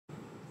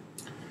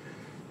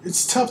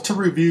It's tough to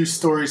review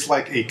stories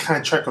like A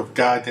Contract with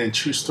God and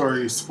True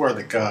Stories Swear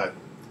to God,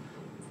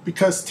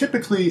 because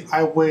typically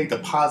I weigh the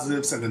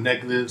positives and the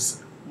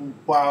negatives.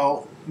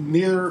 While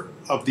neither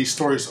of these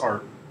stories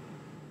are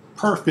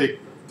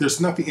perfect, there's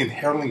nothing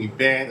inherently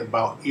bad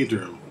about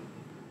either of them.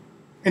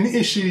 Any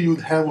issue you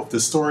would have with the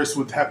stories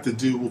would have to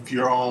do with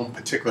your own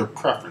particular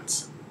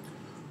preference.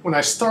 When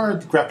I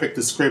started Graphic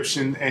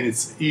Description and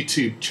its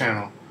YouTube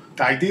channel,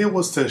 the idea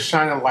was to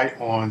shine a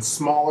light on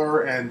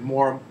smaller and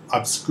more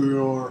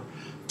obscure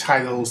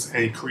titles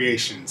and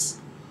creations.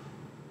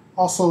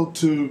 Also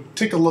to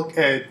take a look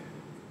at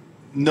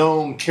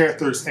known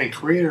characters and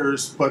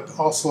creators, but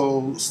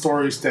also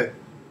stories that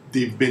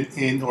they've been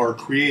in or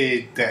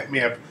created that may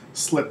have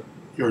slipped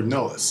your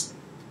notice.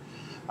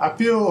 I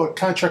feel A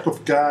Contract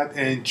with God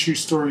and True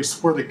Stories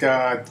Swear to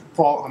God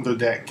fall under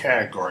that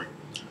category.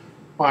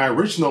 My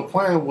original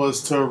plan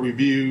was to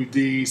review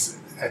these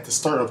at the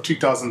start of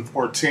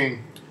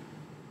 2014.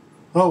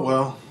 Oh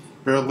well,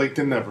 better late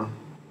than never.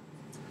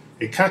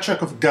 A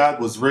Contract with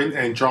God was written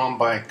and drawn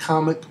by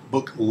comic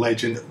book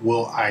legend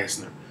Will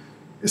Eisner.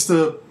 It's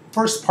the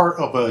first part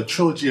of a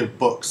trilogy of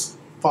books,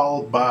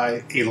 followed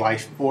by A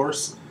Life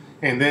Force,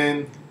 and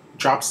then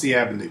Dropsy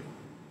Avenue.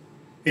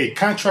 A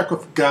Contract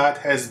with God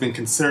has been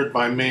considered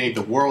by many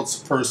the world's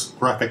first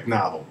graphic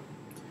novel.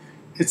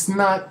 It's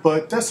not,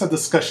 but that's a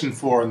discussion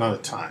for another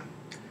time.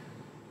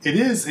 It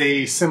is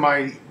a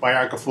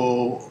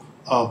semi-biographical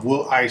of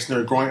Will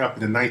Eisner growing up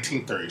in the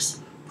 1930s.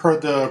 Per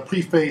the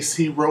preface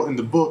he wrote in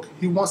the book,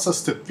 he wants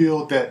us to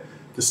feel that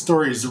the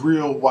story is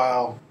real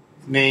while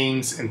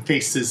names and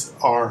faces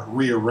are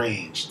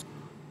rearranged.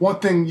 One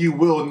thing you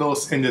will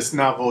notice in this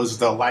novel is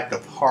the lack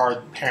of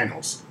hard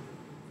panels.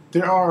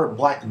 There are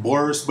black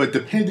blurs, but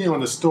depending on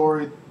the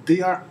story,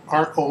 there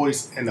aren't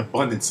always an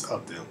abundance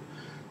of them.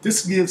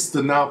 This gives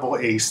the novel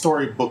a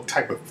storybook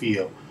type of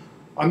feel.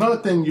 Another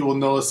thing you will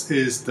notice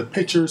is the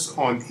pictures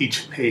on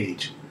each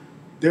page.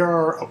 There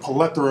are a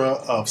plethora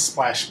of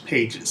splash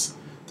pages.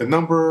 The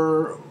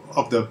number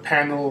of the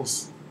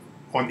panels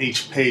on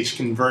each page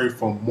can vary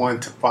from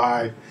 1 to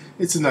 5.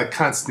 It's in a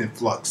constant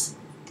flux.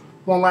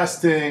 One last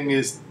thing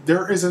is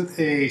there isn't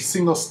a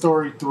single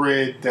story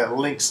thread that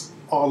links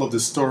all of the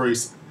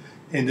stories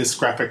in this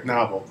graphic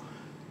novel.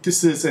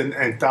 This is an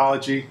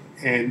anthology,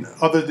 and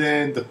other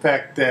than the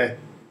fact that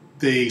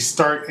they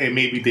start and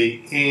maybe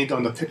they end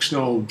on the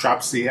fictional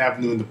Dropsy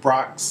Avenue in the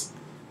Bronx,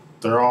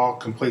 they're all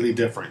completely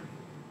different.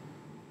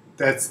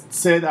 That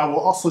said, I will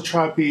also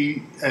try to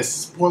be as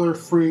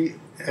spoiler-free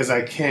as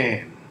I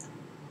can.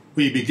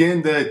 We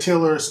begin the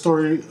tailored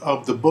story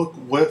of the book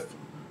with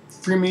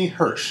Freemie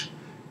Hirsch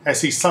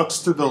as he sucks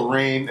through the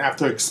rain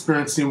after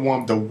experiencing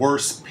one of the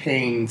worst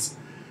pains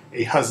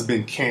a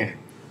husband can.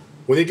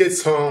 When he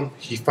gets home,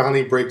 he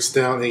finally breaks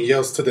down and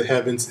yells to the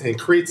heavens and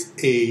creates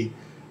a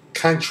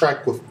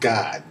contract with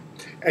God.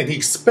 And he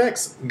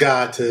expects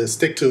God to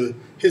stick to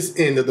his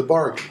end of the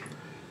bargain.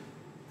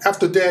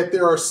 After that,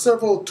 there are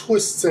several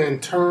twists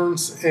and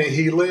turns, and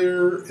he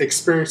later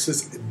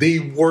experiences the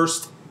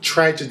worst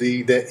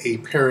tragedy that a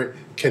parent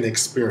can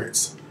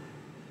experience.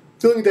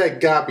 Feeling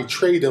that God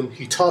betrayed him,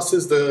 he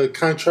tosses the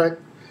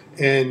contract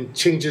and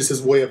changes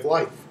his way of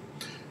life.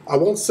 I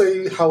won't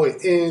say how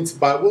it ends,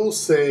 but I will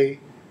say,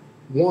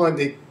 one,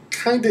 it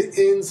kind of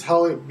ends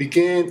how it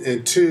began,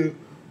 and two,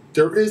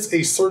 there is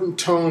a certain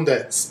tone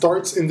that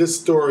starts in this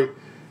story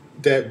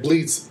that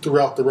bleeds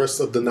throughout the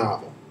rest of the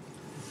novel.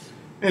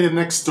 In the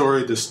next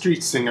story, The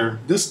Street Singer,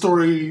 this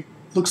story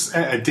looks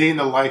at a day in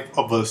the life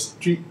of a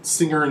street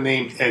singer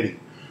named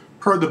Eddie.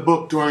 Per the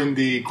book, during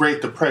the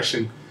Great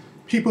Depression,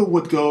 people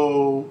would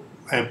go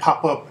and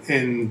pop up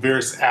in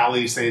various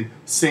alleys and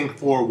sing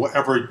for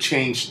whatever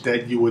change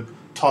that you would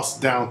toss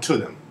down to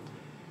them.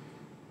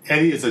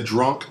 Eddie is a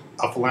drunk,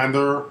 a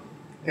philanderer,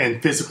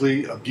 and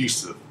physically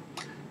abusive.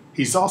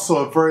 He's also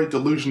a very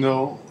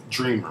delusional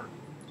dreamer.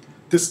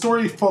 This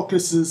story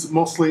focuses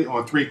mostly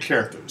on three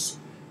characters: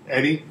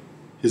 Eddie,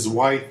 his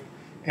wife,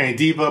 and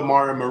Diva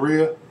Mara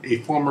Maria, a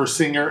former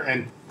singer,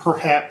 and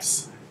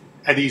perhaps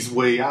Eddie's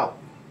way out.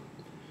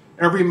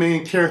 Every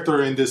main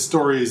character in this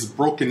story is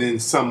broken in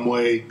some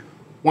way.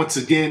 Once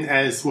again,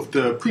 as with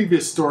the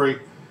previous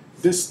story,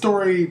 this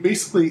story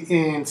basically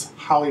ends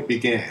how it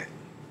began.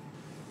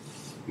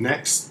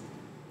 Next,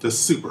 The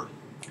Super.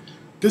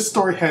 This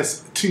story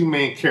has two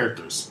main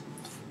characters.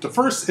 The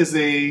first is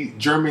a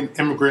German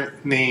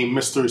immigrant named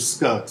Mr.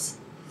 Scuggs,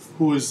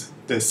 who is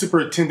the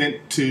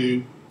superintendent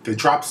to the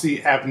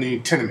Dropsy Avenue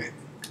tenement.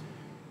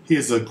 He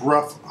is a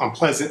gruff,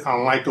 unpleasant,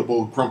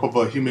 unlikable grump of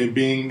a human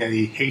being, and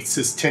he hates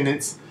his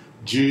tenants,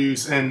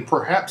 Jews, and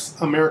perhaps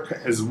America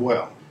as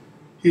well.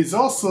 He is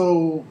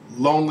also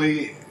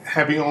lonely,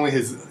 having only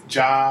his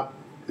job,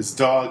 his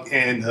dog,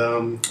 and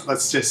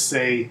let's just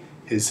say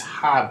his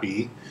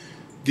hobby.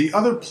 The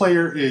other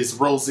player is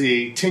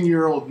Rosie, a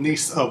 10-year-old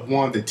niece of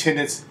one of the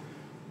tenants.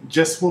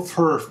 Just with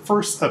her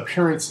first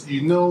appearance,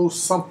 you know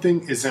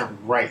something isn't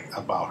right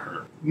about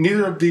her.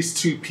 Neither of these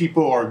two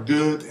people are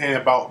good, and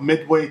about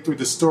midway through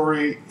the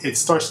story, it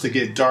starts to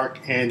get dark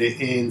and it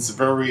ends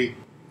very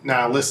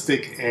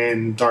nihilistic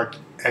and dark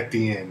at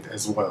the end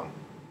as well.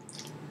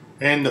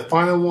 And the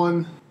final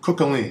one,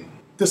 Cuchulainn.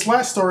 This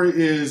last story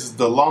is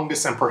the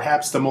longest and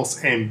perhaps the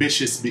most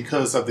ambitious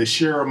because of the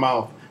sheer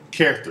amount of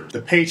characters.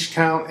 The page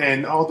count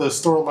and all the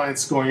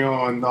storylines going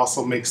on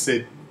also makes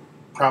it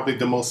probably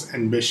the most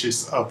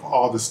ambitious of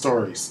all the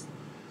stories.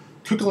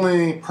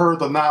 Cuchulainn, per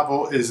the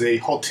novel, is a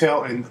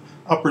hotel in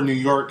Upper New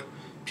York.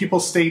 People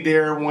stay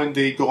there when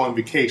they go on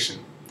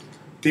vacation.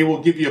 They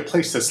will give you a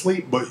place to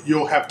sleep, but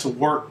you'll have to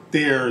work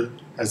there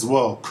as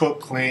well,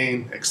 cook,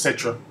 clean,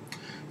 etc.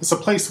 It's a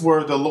place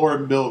where the lower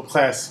middle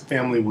class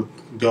family would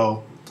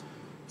go.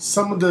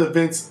 Some of the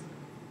events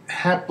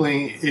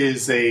happening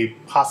is a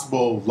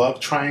possible love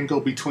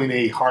triangle between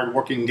a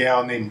hard-working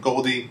gal named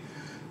Goldie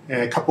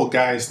and a couple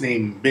guys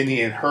named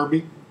Benny and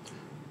Herbie.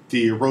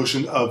 The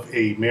erosion of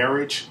a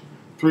marriage.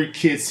 3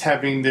 kids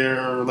having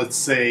their, let's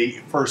say,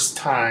 first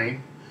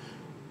time.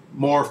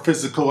 More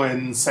physical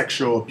and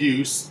sexual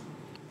abuse.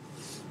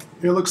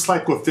 It looks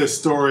like with this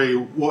story,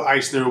 Will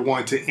Eisner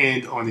wanted to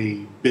end on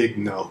a big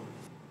note.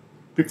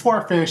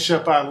 Before I finish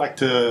up, I'd like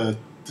to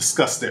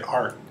discuss the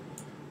art.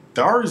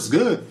 The art is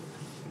good.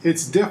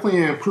 It's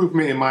definitely an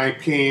improvement in my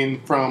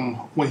opinion from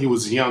when he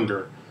was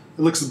younger.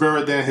 It looks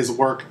better than his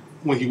work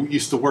when he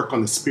used to work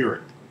on The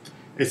Spirit.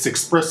 It's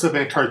expressive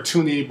and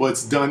cartoony, but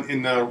it's done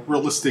in a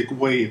realistic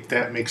way, if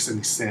that makes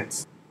any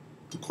sense.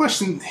 The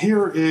question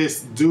here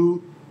is,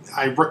 do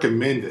I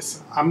recommend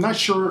this? I'm not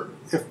sure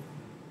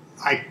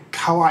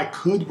how I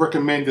could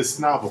recommend this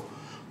novel.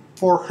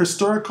 For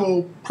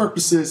historical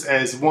purposes,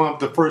 as one of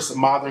the first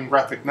modern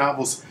graphic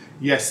novels,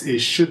 yes, it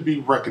should be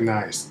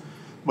recognized.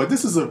 But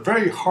this is a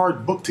very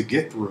hard book to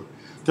get through.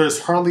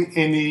 There's hardly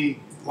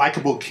any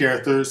likable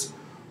characters.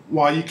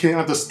 While you can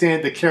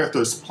understand the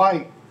character's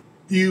plight,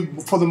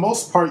 for the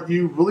most part,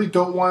 you really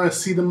don't want to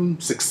see them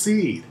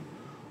succeed.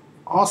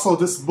 Also,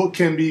 this book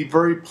can be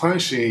very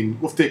punishing.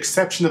 With the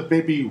exception of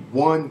maybe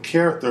one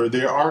character,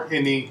 there aren't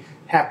any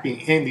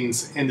happy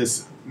endings in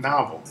this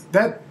novel.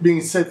 That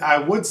being said, I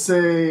would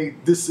say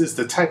this is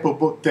the type of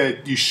book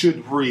that you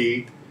should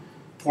read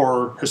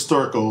for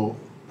historical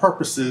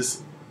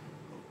purposes,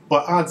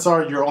 but odds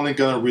are you're only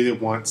going to read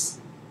it once.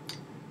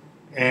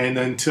 And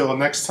until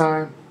next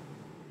time,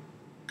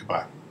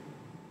 goodbye.